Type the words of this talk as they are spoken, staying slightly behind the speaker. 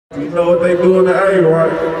You know what they do in the A,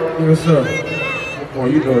 right? What's up?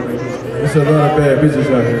 Boy, you know what they do. There's a lot of bad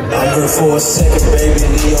bitches out here. I'm here for a second, baby,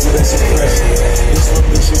 leave your best impression. This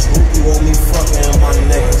little bitch is groupie, want me fucking in my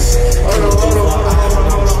necklace. Hold on.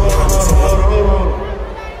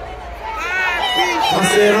 I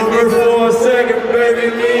said, I'm here for a second,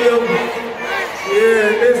 baby, leave your...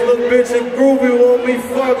 Yeah, this little bitch is groupie, want me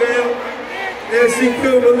fucking. And she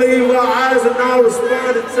couldn't believe her eyes, and I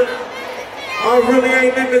responded to her. I really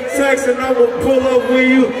ain't in the text, and I'ma pull up with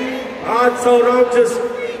you. I told her I ain't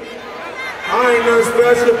nothing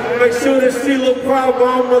special. Make sure that she look proper.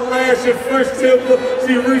 I'ma lash your French tipper.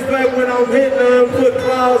 She reached back when I'm hitting her and put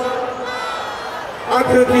claws. I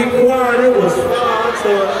couldn't keep quiet, it was fun. I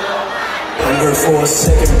told her. I'm here for a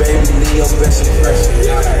second, baby, leave your best impression.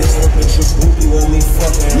 This little bitch is groupie, want me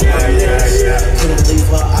fucking. Couldn't believe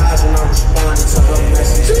her eyes when I responded to her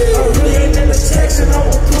message. I really ain't in the text, and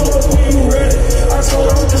I'ma pull up when you ready. I told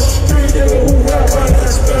her I'm just a street nigga who rap, I ain't that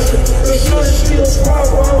special. But sure that she was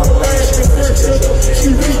proper, I'm a lash and French tipper. She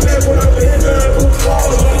reached back when I'm hitting her and put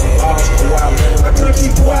claws on me. I couldn't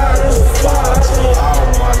keep quiet, it was fire. I told her, all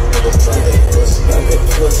my niggas,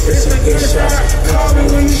 it's a good shot. Call me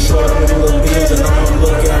when you short on the little bitch, and I'ma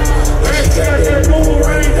look at her. When she got that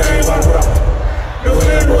boomerang thing, I rock. No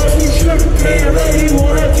man was he tripping, can't let he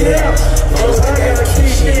wanna get out. I gotta keep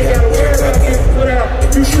shit, gotta worry about getting put out.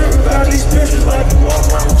 You tripping about these bitches like you walk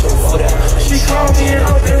around with your foot out. She called me and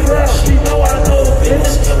I'm in route, she know I know the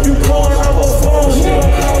business. You calling up her phone, she don't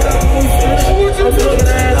call out when we finish. I'm looking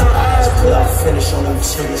at her eyes, till I finish on them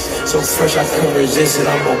titties. So fresh I couldn't resist it,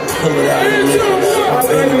 I'm gonna pull it out and lick it. My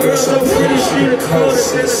baby girl so pretty, she the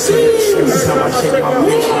coldest in the city. Every time I check my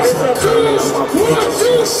bitches, I'm coming on my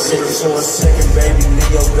pictures. Sitting for a second, baby, leave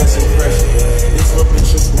your best impression. This little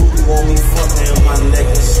bitch is groupie, want me fucking in my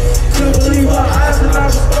necklace. Couldn't believe her eyes when I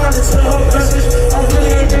responded to her message. I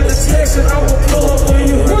really ain't get the text, and I will pull up when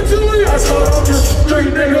you. I told her I'm just a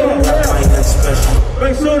street nigga who rap. I ain't that special.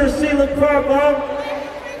 Make sure that she look proper.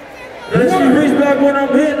 And she reached back when I'm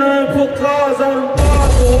hitting her and put claws on them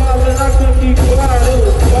bars for a while, and I couldn't keep quiet. It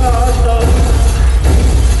was fire, I thought.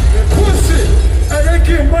 Pussy! Hey, they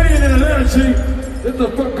get money in Atlanta, G. What the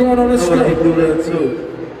fuck going on this stuff? They do that too.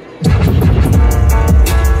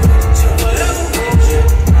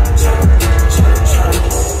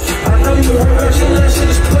 I know you heard about your last shit,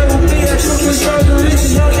 just play with me. I took your surgery, so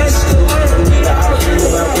y'all can't still learn from me. I feel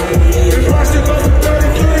about me. If I still go for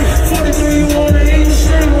 33, 43, you wanna eat the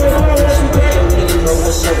shit with all of some bacon. Niggas know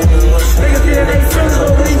what's up with me. Niggas get they feelings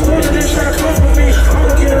over these women that try to come for me.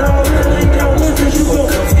 I'ma get it all in, leak out with you, you go.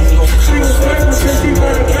 She was famous since she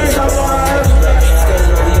ran the game, I know I have back.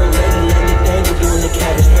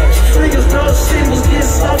 Niggas know the city was getting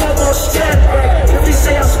slow, I'm on scat back. If they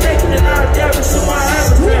say I'm staking, then I adapt it to my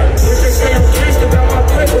habitat. If they say I'm gangsta about my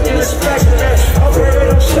paper, then it's back to that. I'm ready,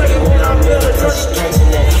 I'm checking when I'm building, touch straight to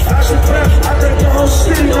that. I should pass, I think the whole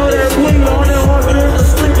city know that we on that hard during the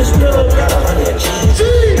sleep is still up.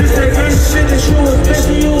 This that gangsta shit that you was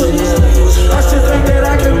thinking you was I should think that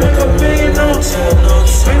I can make a billion notes.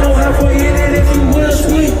 Ain't no halfway in it if you will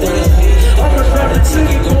sweet. I'ma drop the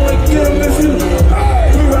ticket, go and get him if you. We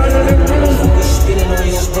riding in rooms, we be spinning on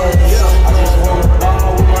your spot. I just wanna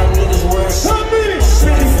ball with my niggas where it's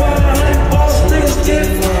 5,500 balls, niggas get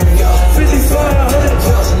 5,500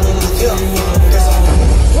 balls, niggas get.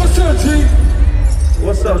 What's up, G?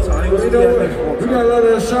 What's up, Tony? What's up? We got a lot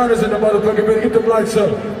of shiners in the motherfucking minute. Get them lights up.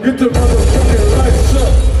 Get the motherfucking lights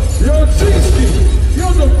up. Yo, G-Ski, yo,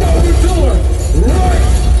 the fuck we doing? Right,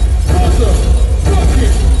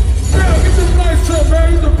 motherfucking. Now, get them lights up,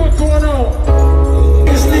 man. What the fuck going on?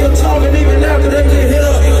 Niggas still talking even after they get hit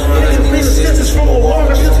up. Niggas need assistance from a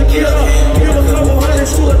walker just to get up. Give a couple hundred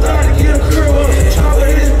to a thot to get a curve up. Chopper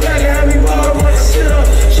hit his back and have me bottom like a sit up.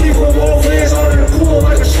 She put both legs on in the pool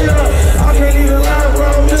like a shit up. I can't even lie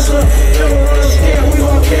around this up. Never understand, we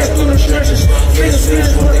all cast through the trenches. Niggas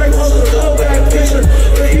finish what they supposed to go back picture.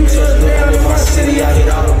 But you touch down in my city, I get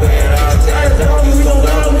all the bad odds.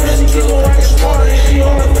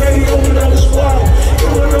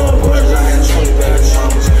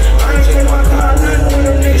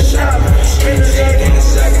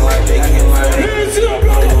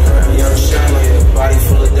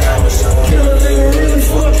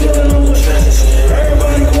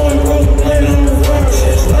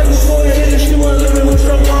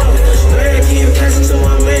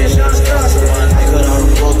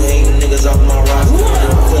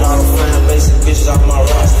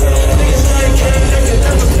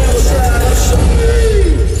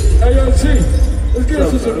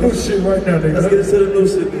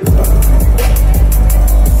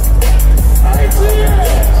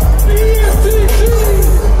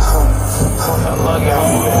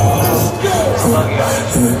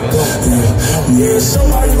 Yeah,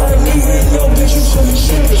 somebody like me, and yo, bitch, you should be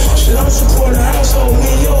tripping. Shit, I'm supporting the household, me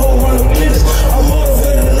and your whole run a business. I'm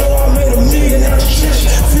motivated to know I made $1 million out of shit.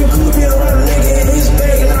 Feel good being around a nigga in his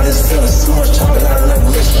bag, and I just feel too much talking out of enough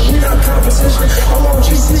listen. We not competition. I'm on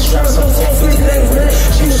GC trying to 450, they rent.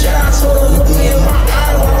 She was shy, I told her, look me in my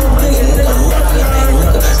eye, while I'm thinking, nigga, lucky I ain't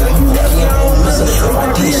looking. Like you lucky, I don't miss it. I'm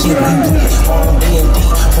like, this shit be deep, on D&D,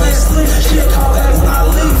 playing sleep. Shit, call back when I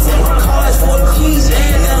leave. Call that for the keys,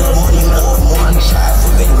 and now the money, more try for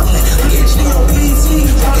me. Get G on BT,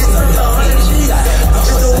 pockets 100 G.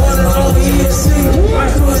 Just the one and only EST. I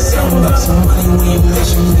do it something about some money when you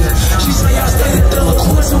mention me. She say I stay at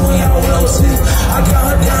Delacroix and we out with OT. I got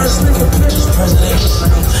her down and sneaking pictures, presidential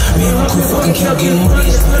street. Me and Uncle fucking kept getting money,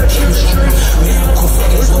 it's not chemistry. Me and Uncle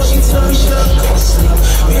fucking is what she tell me, shut up, go to sleep.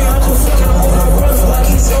 Me and Uncle fucking, I'm on a run for like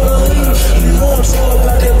he told her leave. You know I'm told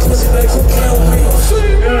about that pussy, they could play with me.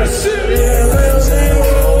 Yeah, rails and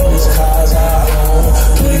rolls, cars I own.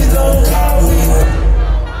 Please don't call me.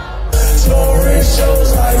 Touring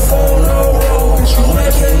shows like phone no road. Bitch, you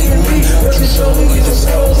ain't can't get me, but you show me get the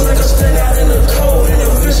souls. Like I stand out in the cold in a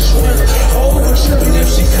vicious winter. Oh, but tripping if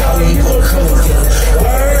she call you, you gon' come again.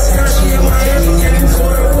 Words how she in Miami, yeah, you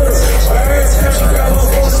for the woods. Words how she grab her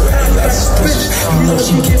folks and that's a bitch. You know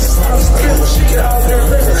she gets sloppy still when she get off that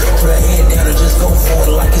liquor. Put her head down and just go for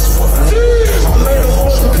it like it's for me. I made a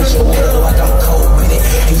motion picture with her like I'm cold with it.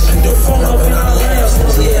 He picked the phone up and I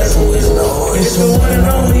laughed, so yeah, who is no? It's the one and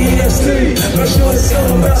only EST. Make sure it's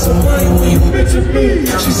something about some money when you mention me.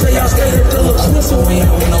 She say I stayed at Delacroix and we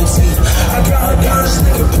out with OT. I got her down and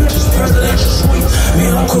sneaking pictures, presidential suite. Me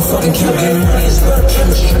and Uncle fucking kept getting money, it's better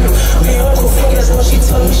chemistry. Me and Uncle fucking, that's what she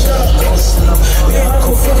told me, shut up, go to sleep. Me and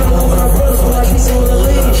Uncle fucking, I'm over my brother for like he's on the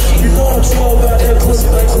lead. You know I'm told about that pussy,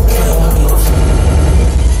 like who play on me.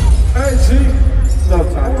 Hey G, I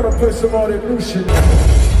wanna put some on that new shit.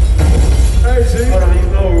 Hey G, hold on, you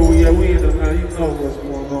know where we at, we in the now, you know what's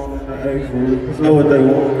going on in the A for real. You know what they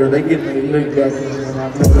want, girl, they getting their link back in and I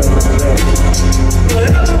know that.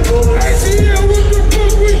 hey G, yeah, what the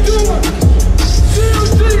fuck we doing?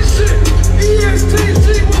 CMG shit, EST,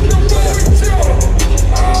 what the fuck we doing?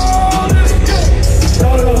 Oh, let's go.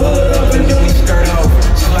 Throw the hood up and get me skirt off.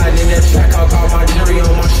 Sliding in that track, I'll call my jury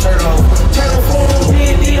on my shirt off. Turn the phone on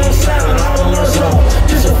D&D on silent, I don't know so.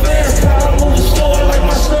 Just a fast car, I'm moving slower like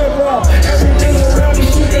my shirt off. Everything around me,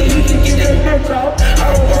 shoot that you can get that dirt off. I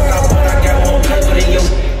don't work out, but I got more paper than you.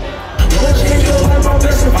 One change your life, my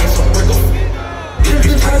best advice, I'm wiggle. If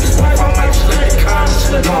you type this life, I might just let the comments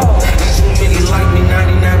slip off. Too many like me,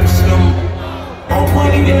 99% of them. On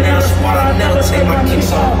point, even now, spot, I never take my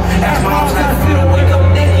kicks off. Ask my house how to feel to wake up,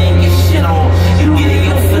 they ain't get shit on. You get in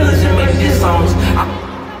your feelings and make diss songs.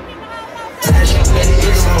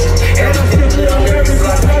 Everything good on every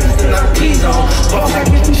block, I used to knock keys on. Boss, I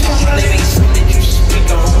get you shot, my name ain't something that you speak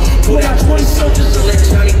on. Put out 20 soldiers to let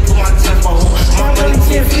Johnny put my temp on. My money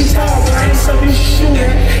 10 feet tall, but I ain't something you shoot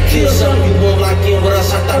at. Kill something, you won't lock in with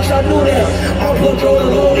us, I thought y'all knew that. My blood drove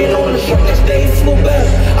loaded on the truck, next day he flew back.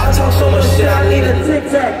 I talk so much shit, I need a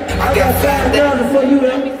tic-tac. I got 5,000 for you,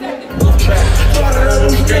 book track. Started on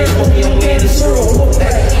them straight, hope you don't get a zero, whoop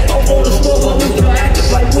that. I'm on the store, but we still active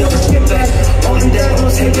like we don't get back. Only that I'm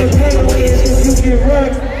gonna take your pain away is if you get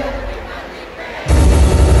wrecked.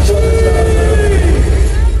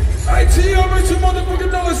 IT, I make some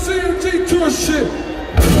motherfucking dollar CMG tour shit.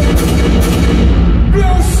 Blow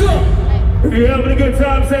up. If you're having a good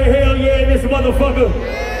time, say hell yeah, this motherfucker.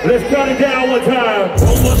 Let's count it down one time.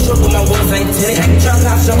 Roll up circle, my words ain't tinted. Drop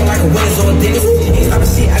out jumping like a winner's on a digger. Ain't about to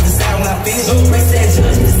see, I decide when I finish. Race that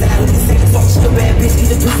judge, decide what to say. Fuck, she a bad bitch, eat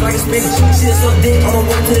the juice like a spinach. She just so dick, on the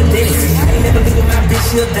way to the dentist. I ain't never leaving my bitch,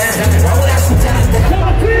 she'll die. Why would I switch out of that?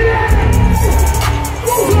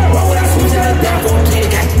 Why would I switch out of that for a kid?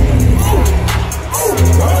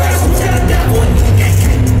 Why would I switch out of that for a kid?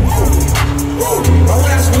 Why would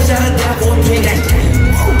I switch out of that for a kid?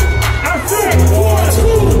 I said 1,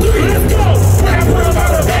 2, 3, let's go. When I put up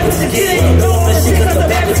all the backwards to get it, go on the shit cause the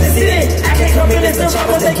backwards is it. I can't come in as the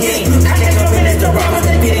choppers they get it. I can't come in as the robbers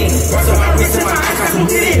they get it. Words on my wrist and my eyes like I'm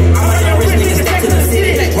did it. I'm on your wrist niggas back to the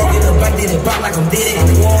city. Walking the bike, did it pop like I'm did it.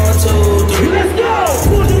 1, 2, 3, let's go.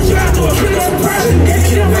 Pull the drive to a trigger surprise. If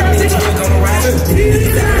you don't rap, then you're gonna rise.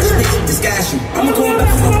 Disguise you. I'ma go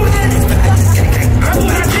back for my head. I put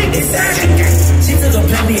my dick inside you. She took a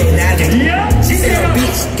plan, we ain't nothing. She said a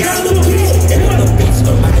bitch, got a little bitch. And one of the bitch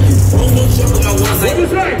go by you. Roll no truck on my ones like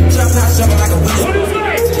drop out, jumping like a winner. What is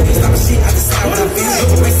right? I'm a shit, I decide what I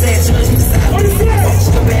feel. Race that judge, he decide what he feel. She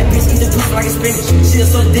a bad bitch, eat the juice like a spinach. She a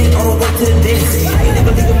so dick on the way to the dentist. I ain't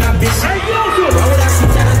never leaving my bitch. Why would I see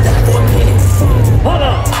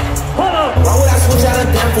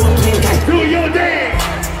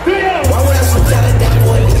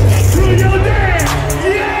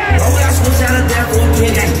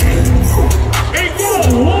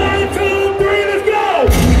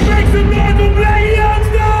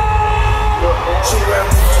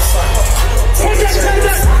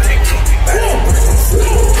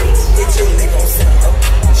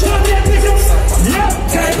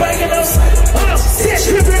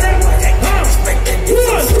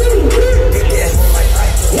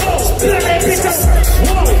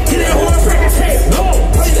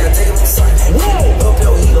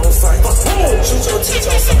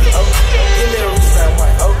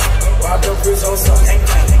Bridge on sock.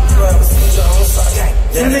 You ever seen your own sock?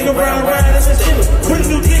 That nigga round that's a shimmer. Put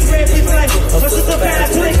new dick red people like it. But it's a bad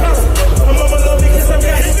to they color. My mama love me cause I'm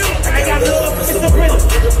got it. I got love, it's a rhythm.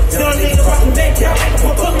 Young nigga rockin' back out.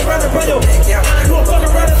 I'm fucking around the brother. I'm fucking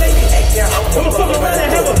around the lady. I'm fucking around the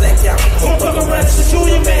hammer. I'm fucking around the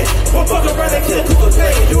Shashuya man. I'm fucking around the killer Cooper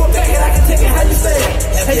play. You a bag and I can take it how you say it.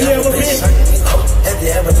 Have you ever been? Have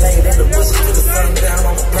you ever laid in the bushes till the sun down?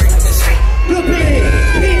 I'ma break this shit. Good pig,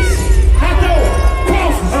 bitch. Hot dog,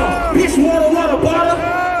 cross, bitch, water, bottle.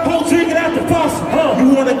 Whole drinking out the faucet. You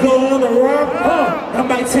wanna go on the rock? I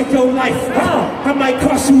might take your life. I might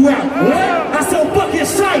cost you out. I so fucking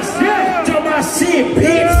slice. Drop my shit,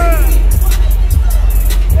 bitch.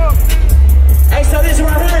 Hey, so this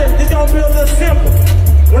right here, this gonna be a little simple.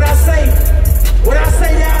 When I say,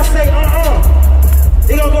 y'all say,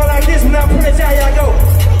 it gonna go like this. When I put it out, y'all go,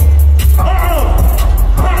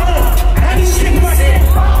 How do you think about that?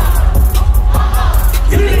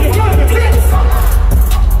 You nigga fucking bitch.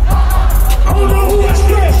 I don't know who I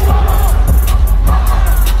stress.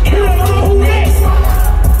 You don't know who next.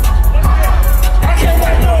 I can't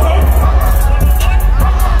wait no hoe.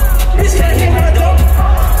 Bitch can't hit my door.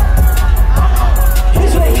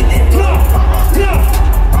 Bitch wanna hit that block.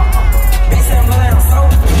 Bitch, I'm around so.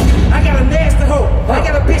 I got a nasty hoe. I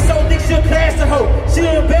got a bitch so thick she'll class the hoe.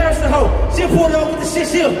 She'll embarrass the hoe. She'll pull it over with the shit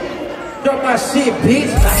she'll. Drop my shit,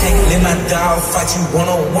 bitch. I can't let my dog fight you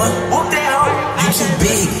one-on-one. Whoop that hoe. You too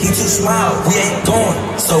big, he too small. We ain't going,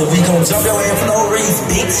 so we gon' jump your ass for no reason,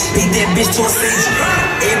 bitch. Beat that bitch to a season.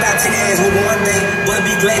 Everybody take ass with one day, but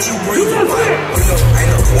be glad you breathe. Ain't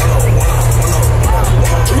no one-on-one.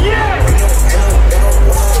 Yeah.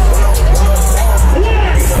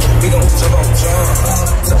 We gon' jump on jump.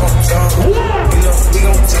 We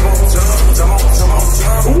gon' jump on jump.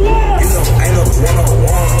 You know, ain't no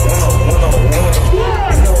one-on-one.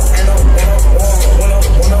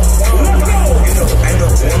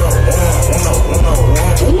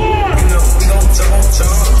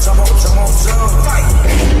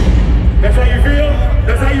 That's how you feel?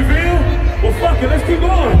 That's how you feel? Well, fuck it, let's keep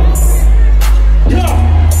going. Yo,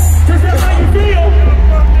 just that's how you feel.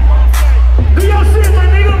 Do your shit, my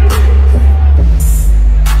nigga.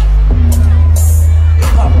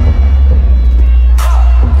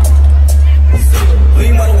 Who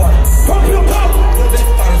you might want? Pump your pump.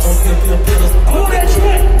 Hold that shit.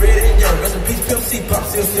 Red and yellow, rest in peace, Pimp C, pop,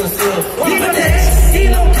 seal. He got the X, he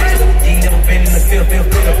no cash. You ain't never been in the field.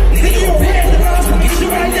 Nigga, you a red, the boss will get you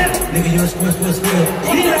right now. Nigga, you a squill.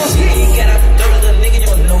 You know Shit, you get out the dirt, little nigga, you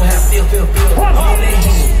don't know how I feel. I'm on that G,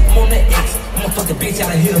 I'm on that X. I'ma fuck the bitch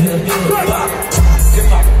out of here. Bop,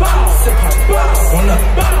 hip-hop, bop, one up,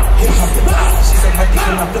 hip-hop, bop. She said my dick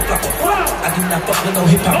in my flip-flop. I do not fuck with no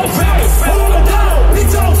hip-hop. hold it down,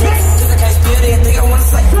 bitch on face. Cause I can't spell everything I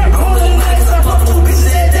wanna say. I'm on the line cause I fuck with two bitches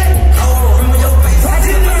every day. I wanna remember your face. I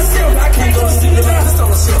did myself, I can't go to sleep without Just on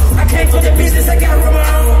the shelf. I can't put the business, I gotta run my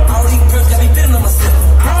own. All these girls got me feeling on myself.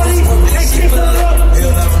 All these niggas keep it up.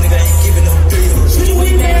 Hell no, nigga ain't giving no deals. You we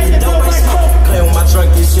mad, the dope like smoke. Claim on my truck,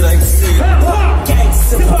 this shit ain't the seal. Gang,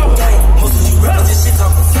 hip-hop gang. Most of you rappers just shit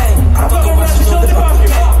talking gang. I fuck around, you show hip-hop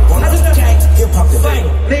gang. One of the gang, hip-hop gang.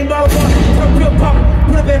 Name all about real pop,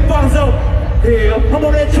 put up in bars on. Yeah, I'm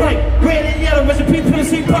on that train, red and yellow, rest in peace, Pimp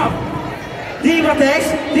C pop. You ain't about the X,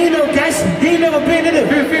 you ain't no gangsta, you ain't never been in it.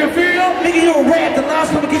 Feel? Nigga, you a rat, the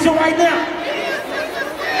law's gonna get you right now.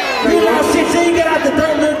 You lost shit, so you get out the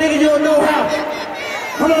dirt, little nigga, you don't know how.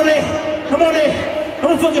 I'm on that, I'm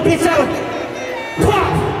gonna fucking bitch out of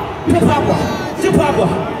pop, hip-hopper,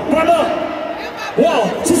 run up. Whoa,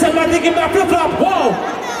 she said my dick in my flip-flop, whoa.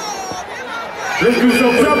 Let's do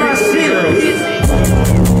some drop my shit, bitch.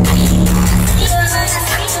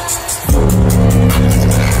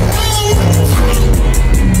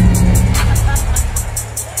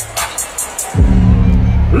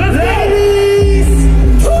 Ladies!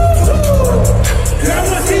 Grab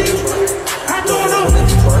my seat. I don't know.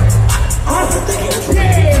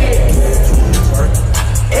 Yeah!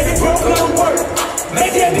 Every program work.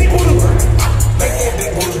 Make that big booty work.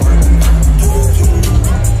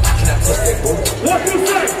 Can I touch that booty? What you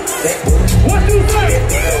say? That booty. What you say?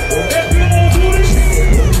 That big old booty.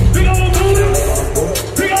 Big old booty.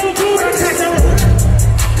 Big old booty. Take that.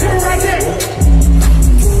 Come right there.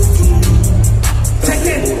 Take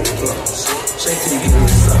that. Shake till you get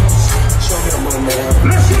this up. Show me the money, man.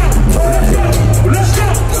 Let's go.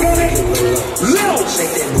 Come on in. Low.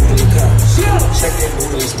 Shake that booty in the car. Shake that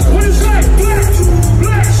booty in the car. What you say?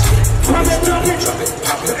 Black. Pop it, drop it. Drop it,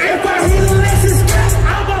 pop it. If I hear the Lexus,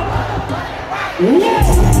 I'm up. Whoa.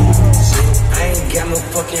 I ain't got no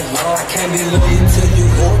fucking heart. I can't be loyal to you,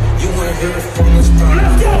 whore. You weren't here from the start.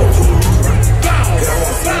 Let's go.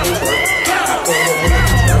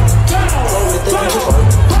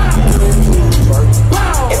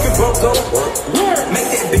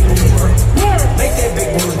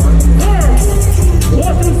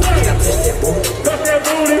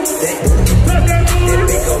 that booty.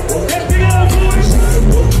 That big old booty.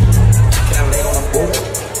 Can I lay on the boot?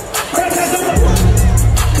 Press that booty.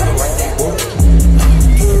 Can I write that boot?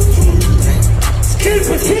 Skin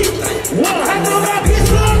for cheek. Whoa, I know my bitch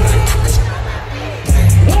love.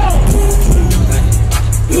 Whoa.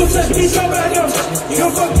 You touch me so bad, yo. You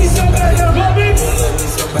fuck me so bad, yo. Love me.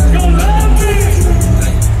 You love me.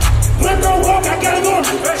 Let no walk, I gotta go.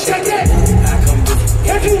 Shake that.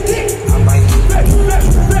 Can't you think? I might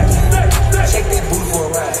shake that boot for a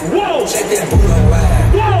ride. Whoa. Shake that boot on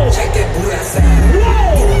ride. Whoa. Shake that boot outside.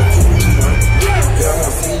 Whoa. Girl, I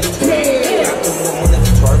wanna see you. I threw no money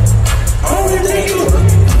to twerk. Only thing you.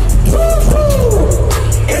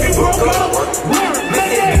 If you broke up, work,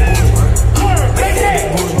 make it. Work, make it.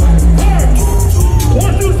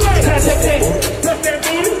 What you say? Touch that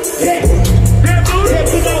booty. Yeah. That booty. Yeah,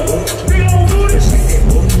 big old booty.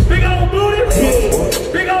 Big old booty.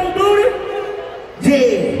 Big old booty.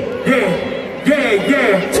 Yeah.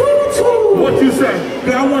 What you say?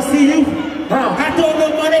 Girl, I wanna see you. I throw a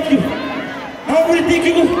little money at you. I don't really think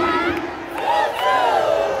you.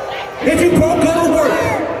 If you broke, go to work.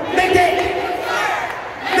 Make that.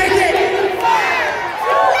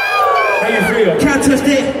 How you feel? Can't touch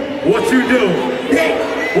that. What you do? Yeah.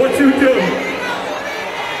 What you do?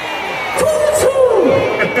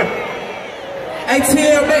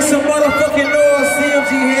 ATL, make some motherfucking noise.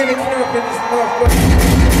 CMG handicap in this motherfucker.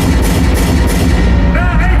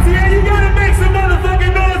 Now, ATL, you gotta make some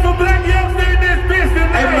motherfucking noise for Black Youngsta in this bitch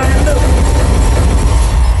tonight. Hey man, look.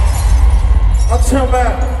 I'm talking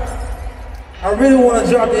about, I really want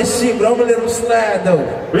to drop this shit, but I'm gonna let them slide though.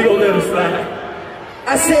 We gonna let him slide.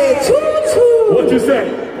 I said, choo-choo. What you say?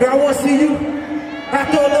 Girl, I want to see you. I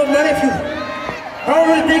throw a little money at you. I don't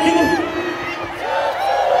really think you.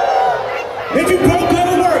 If you broke, go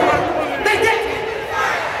to work. Make that.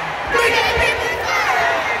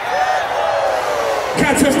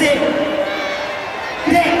 Can't touch that.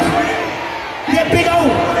 That big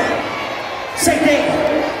old. Shake that.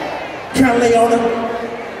 Can't lay on her.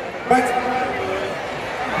 Right.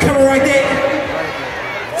 Coming right there.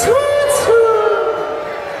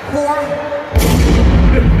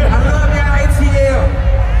 I love y'all, ATL.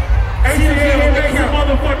 ATL, make some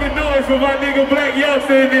motherfucking noise for my nigga Black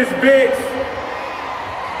Youngsta in this bitch.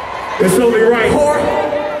 It's only right. Whore.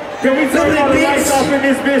 Can we turn all the lights off in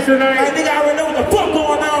this bitch tonight? Like, nigga, I already know what the fuck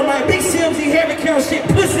going on, man. Big CMG heavy count shit,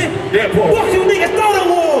 pussy. That part. Fuck you niggas thought it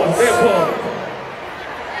was. That part.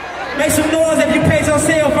 Make some noise if you paid your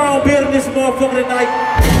cell phone bill in this motherfucker tonight.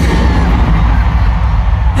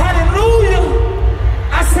 Hallelujah.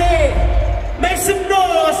 I said, make some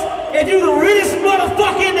noise if you the richest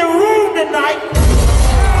motherfucker in the room tonight.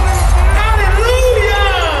 Hallelujah.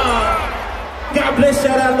 God bless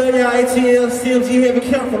y'all. I love y'all, ATL. CMG heavy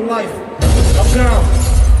count for life. I'm gone.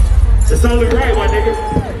 It's only right, my nigga.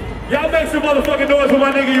 Y'all make some motherfucking noise for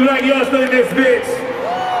my nigga Black Youngsta in this bitch.